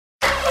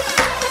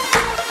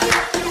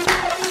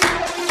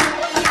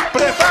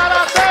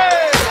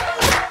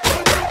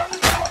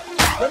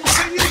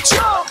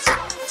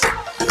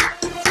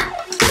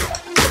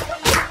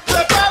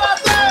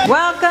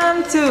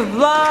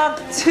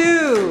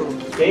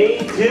Day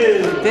 2.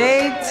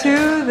 Day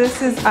 2,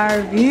 this is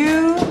our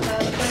view.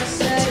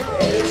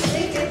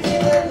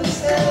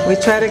 We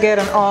tried to get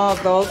an all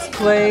adults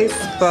place,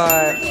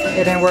 but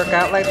it didn't work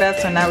out like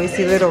that, so now we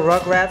see little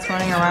rugrats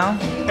running around.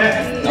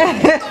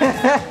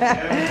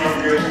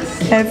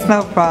 It's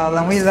no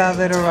problem, we love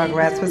little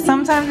rugrats, but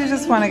sometimes we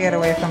just want to get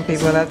away from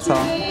people, that's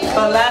all.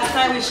 So last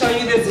night we showed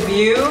you this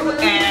view,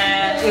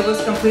 and it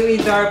was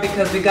completely dark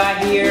because we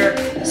got here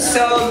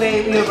so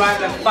late. We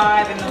arrived at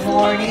 5 in the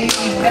morning.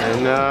 I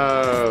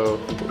know.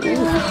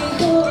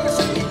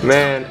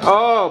 Man,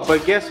 oh,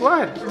 but guess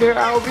what? They're an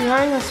hour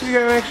behind us, so we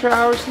got an extra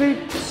hour sleep.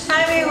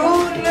 I mean,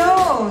 who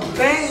knew?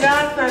 Thank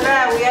God for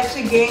that. We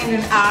actually gained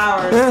an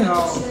hour,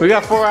 so. We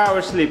got 4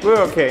 hours sleep, we're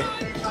okay.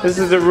 This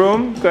is the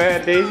room. Go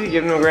ahead, Daisy,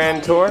 give them a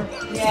grand tour.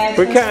 Yes,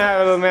 We kind of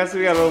have a little mess,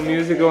 we got a little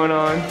music going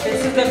on.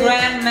 This is the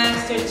Grand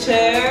Master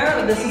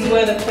chair. This is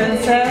where the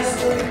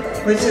princess,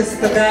 which is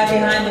the guy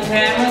behind the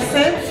camera,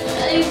 sits.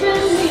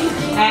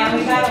 And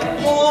we got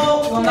a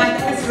full, well,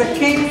 this is a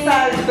king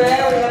size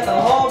bed. We got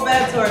the whole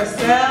bed to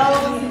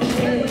ourselves.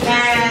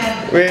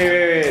 And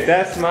Wait,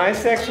 that's my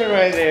section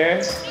right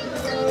there.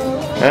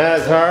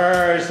 That's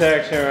her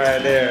section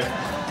right there.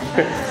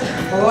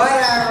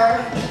 whatever.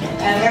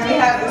 And then we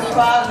have this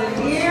closet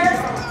here.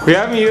 We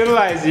haven't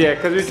utilized it yet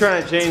because we're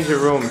trying to change the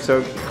room,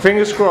 so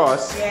fingers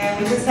crossed. Yeah,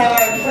 we just have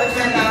our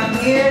equipment down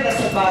here. That's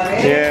about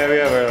it. Yeah, we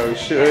have our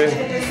shoe.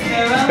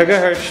 Look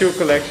at her shoe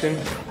collection.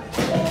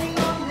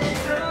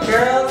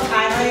 Girls,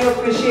 I know you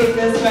appreciate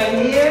this right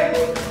here.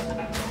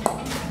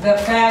 The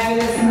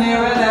fabulous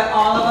mirror that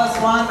all of us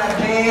want, that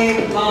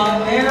big,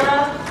 long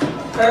mirror.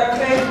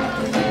 Perfect.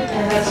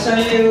 And let's show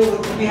you,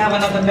 we have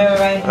another mirror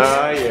right here.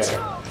 Oh,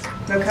 yeah.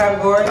 Look how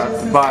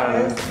gorgeous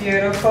this is.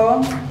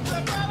 Beautiful.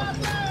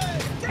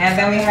 And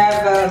then we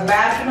have a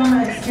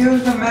bathroom,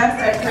 excuse the mess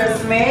that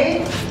Chris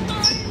made.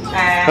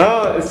 And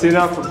Oh, it's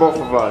enough for both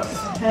of us.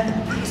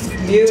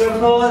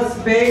 beautiful, it's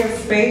big,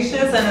 it's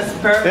spacious, and it's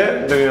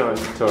perfect Yeah, no,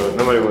 toilet.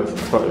 Nobody wants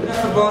a toilet.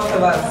 for both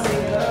of us.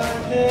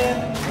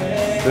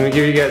 Let me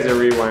give you guys a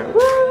rewind.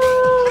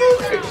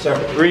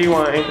 Sorry,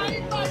 rewind.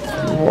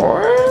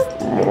 More.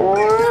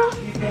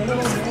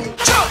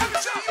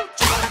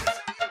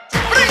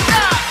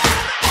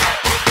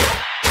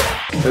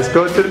 Let's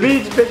go to the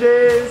beach,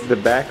 bitches. The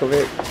back of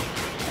it.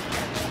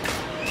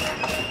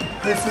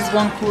 This is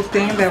one cool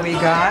thing that we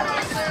got.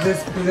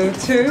 This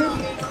Bluetooth.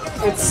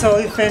 It's so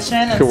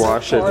efficient and To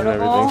wash it and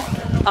portable.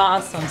 everything.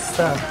 Awesome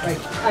stuff. Like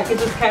I could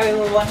just carry a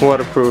little one.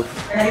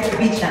 Waterproof. Ready for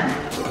beach time.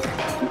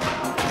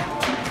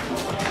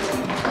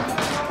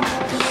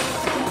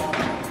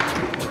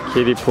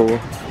 Kiddie pool.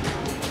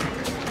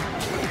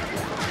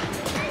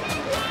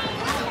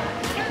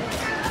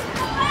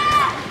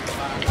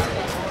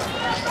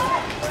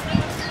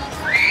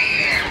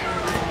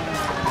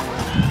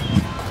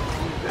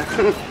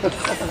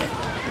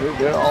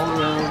 They're all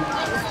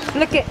around.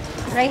 Look it,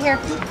 right here.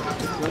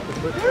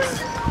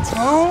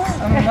 Oh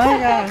my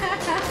God.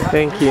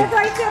 Thank you.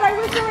 I said I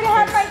wish I would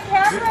have had my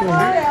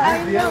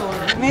camera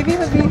on. Maybe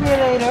we'll be here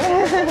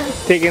later.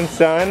 Taking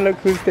sun. Look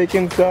who's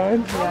taking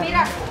sun.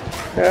 Mira.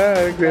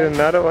 Yeah, there's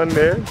another one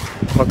there.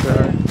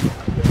 Okay.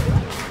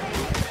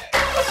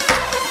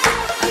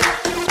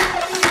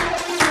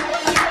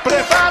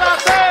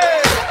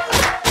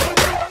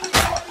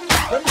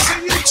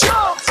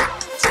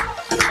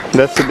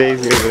 That's the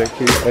Daisy over there,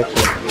 cute section.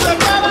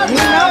 You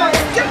know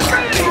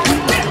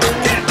it.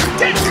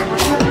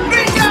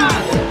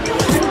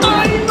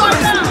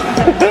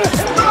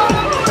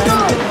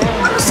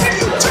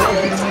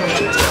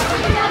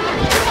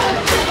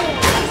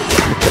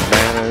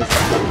 Bananas.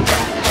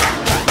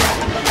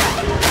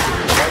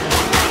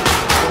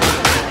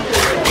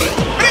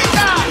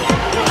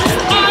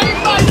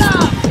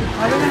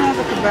 I don't have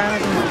the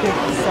cabanas and the cake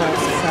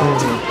sauce, so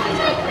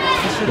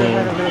I should have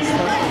had a little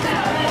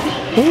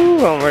stuff.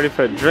 Ooh, I'm ready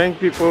for a drink,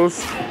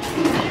 peoples.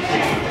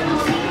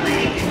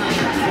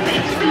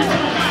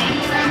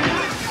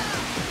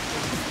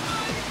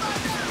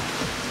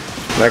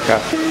 Like a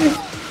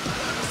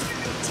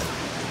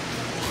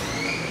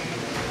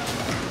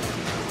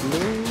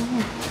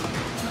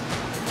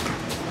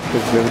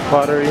there's been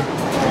pottery,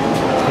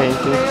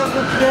 painting.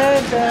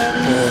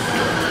 Yeah.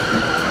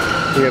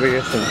 You gotta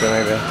get something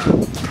like that.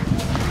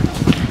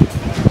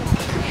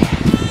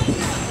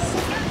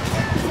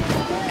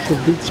 The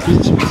beach.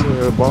 We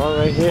have a bar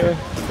right here.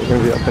 We're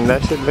gonna be up in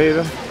that shit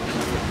later.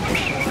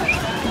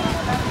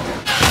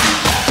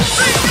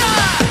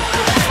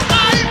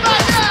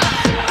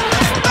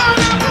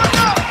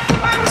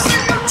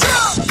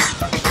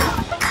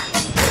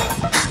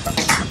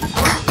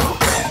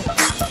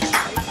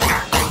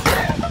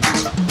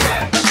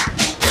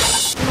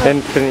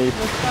 Infinite.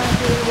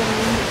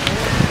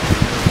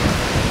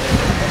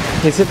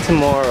 He said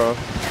tomorrow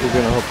he's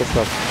gonna hook us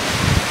up.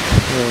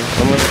 Yeah,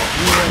 I'm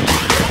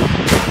gonna.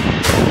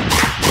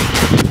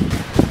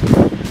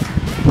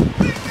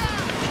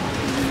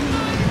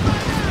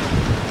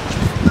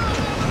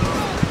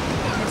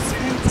 It's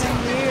been 10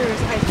 years.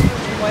 I took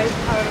my wife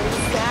out of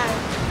sad.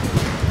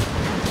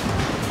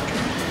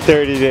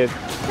 30 did.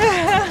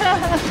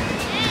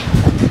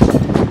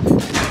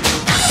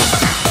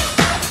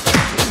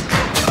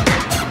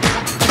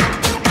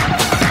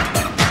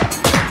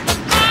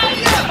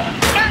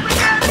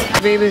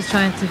 Baby's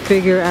trying to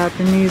figure out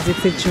the music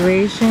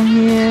situation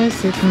here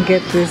so we can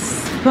get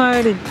this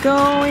party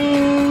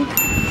going.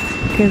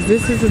 Because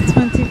this is a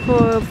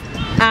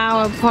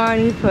 24-hour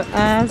party for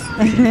us.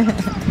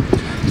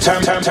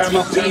 Turn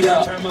my feet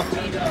up. Turn my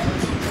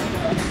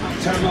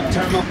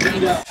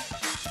feet up.